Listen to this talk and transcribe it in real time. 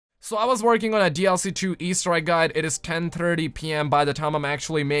So I was working on a DLC 2 Easter egg guide. It is 10:30 p.m. by the time I'm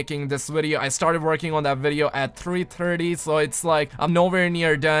actually making this video. I started working on that video at 3:30, so it's like I'm nowhere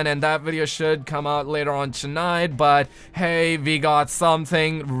near done, and that video should come out later on tonight. But hey, we got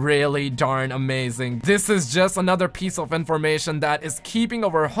something really darn amazing. This is just another piece of information that is keeping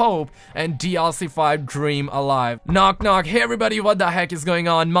our hope and DLC 5 dream alive. Knock knock. Hey everybody, what the heck is going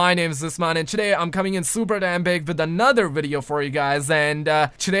on? My name is this man, and today I'm coming in super damn big with another video for you guys. And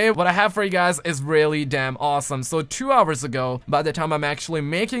today what I have for you guys is really damn awesome. So 2 hours ago, by the time I'm actually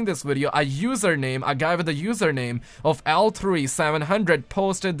making this video, a guy with a username of L3700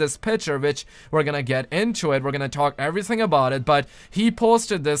 posted this picture, which we're gonna get into it. We're gonna talk everything about it, but he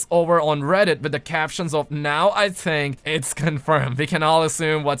posted this over on Reddit with the captions of "Now I think it's confirmed." We can all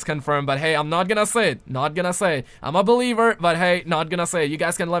assume what's confirmed, but hey, I'm not gonna say it. Not gonna say it. I'm a believer, but hey, not gonna say it. You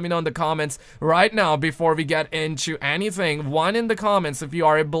guys can let me know in the comments right now before we get into anything. 1 in the comments if you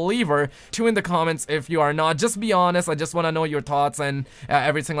are a believer, 2 in the comments if you are not. Just be honest. I just want to know your thoughts and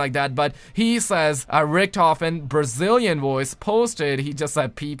everything like that. But he says Richtofen, Brazilian voice, posted, he just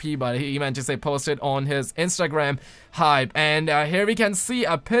said PP, but he meant to say posted on his Instagram hype. And here we can see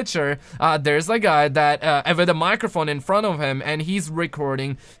a picture. There's a guy that with a microphone in front of him, and he's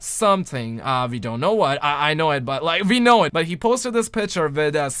recording something. We don't know what. I know it, but like we know it. But he posted this picture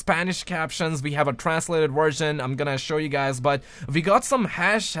with Spanish captions. We have a translated version. I'm gonna show you guys, but we got some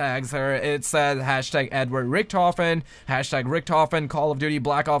hashtags here. It said hashtag Edward Richtofen, hashtag Rictofen, Call of Duty,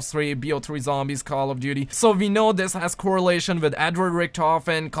 Black Ops 3, BO3 Zombies, Call of Duty. So we know this has correlation with Edward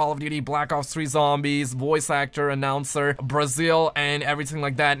Richtofen, Call of Duty, Black Ops 3 Zombies, voice actor, announcer, Brazil, and everything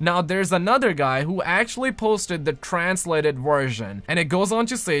like that. Now there's another guy who actually posted the translated version, and it goes on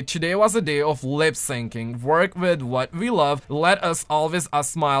to say, today was a day of lip syncing, work with what we love, let us always a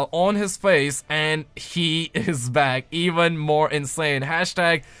smile on his face, and he is back. Even more insane.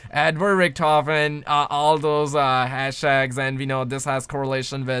 Hashtag Edward Richtofen, all those hashtags, and we know this has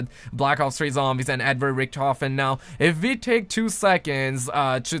correlation with Black Ops 3 Zombies and Edward Richtofen. Now if we take 2 seconds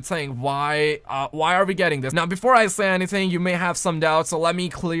to think why are we getting this. Now before I say anything, you may have some doubts, so let me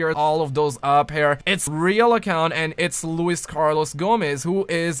clear all of those up here. It's real account, and it's Luis Carlos Gomez, who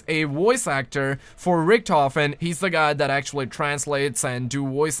is a voice actor for Richtofen. He's the guy that actually translates and do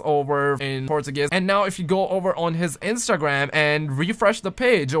voiceover in Portuguese. And now if you go over on his Instagram and refresh the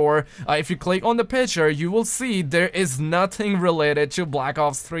page, or if you click on the picture, you will see there is nothing related to Black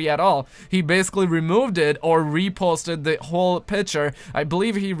Ops 3 at all. He basically removed it or reposted the whole picture. I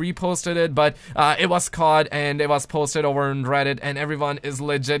believe he reposted it, but it was caught and it was posted over on Reddit, and everyone is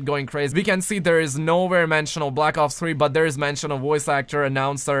legit going crazy. We can see there is nowhere mention of Black Ops 3, but there is mention of voice actor,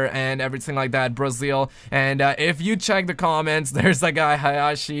 announcer, and everything like that, Brazil. And if you check the comments, there's a guy,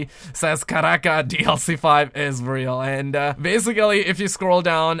 Hayashi, says Caraca, DLC 5 is real. And basically, if you scroll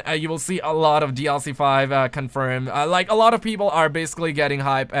down, you will see a lot of DLC 5 confirmed. Like, a lot of people are basically getting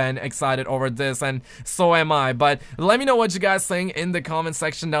hype and excited over this, and so am I. But let me know what you guys think in the comment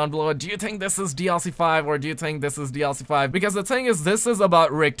section down below. Do you think this is DLC 5, or do you think this is DLC 5? Because the thing is, this is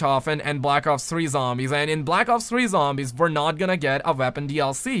about Richtofen and Black Ops 3 Zombies, and in Black Ops 3 Zombies, we're not gonna get a weapon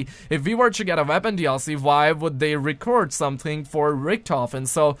DLC. If we were to get a weapon DLC, why would they record something for Richtofen?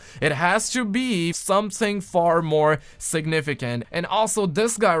 So it has to be something far more significant. And also,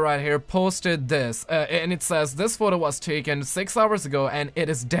 this guy right here posted this, and it says this photo was taken 6 hours ago, and it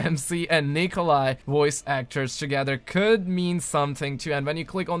is Dempsy and Nikloai voice actors together. Could mean something too. And when you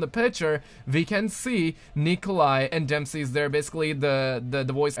click on the picture, we can see Nikloai and Dempsy is there. Basically the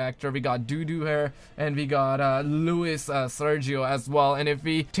voice actor. We got Dudu here, and we got Luis Sergio as well. And if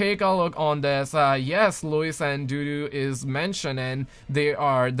we take a look on this, yes, Luis and Dudu is mentioned, and they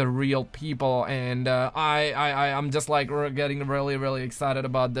are the real people. And I'm just like getting really excited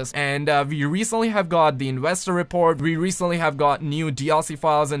about this. And we recently have got the investor report. We recently have got new DLC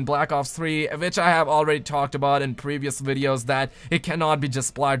files in Black Ops 3, which I have already talked about in previous videos, that it cannot be just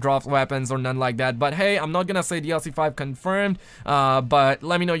supply dropped weapons or none like that. But hey, I'm not gonna say DLC 5 confirmed, but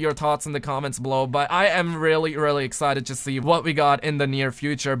let me know your thoughts in the comments below. But I am really excited to see what we got in the near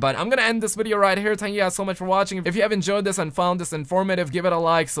future. But I'm gonna end this video right here. Thank you guys so much for watching. If you have enjoyed this and found this informative, give it a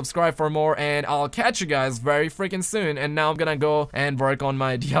like, subscribe for more, and I'll catch you guys very freaking soon. And now I'm gonna go and work on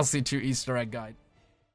my DLC 2 Easter egg guide.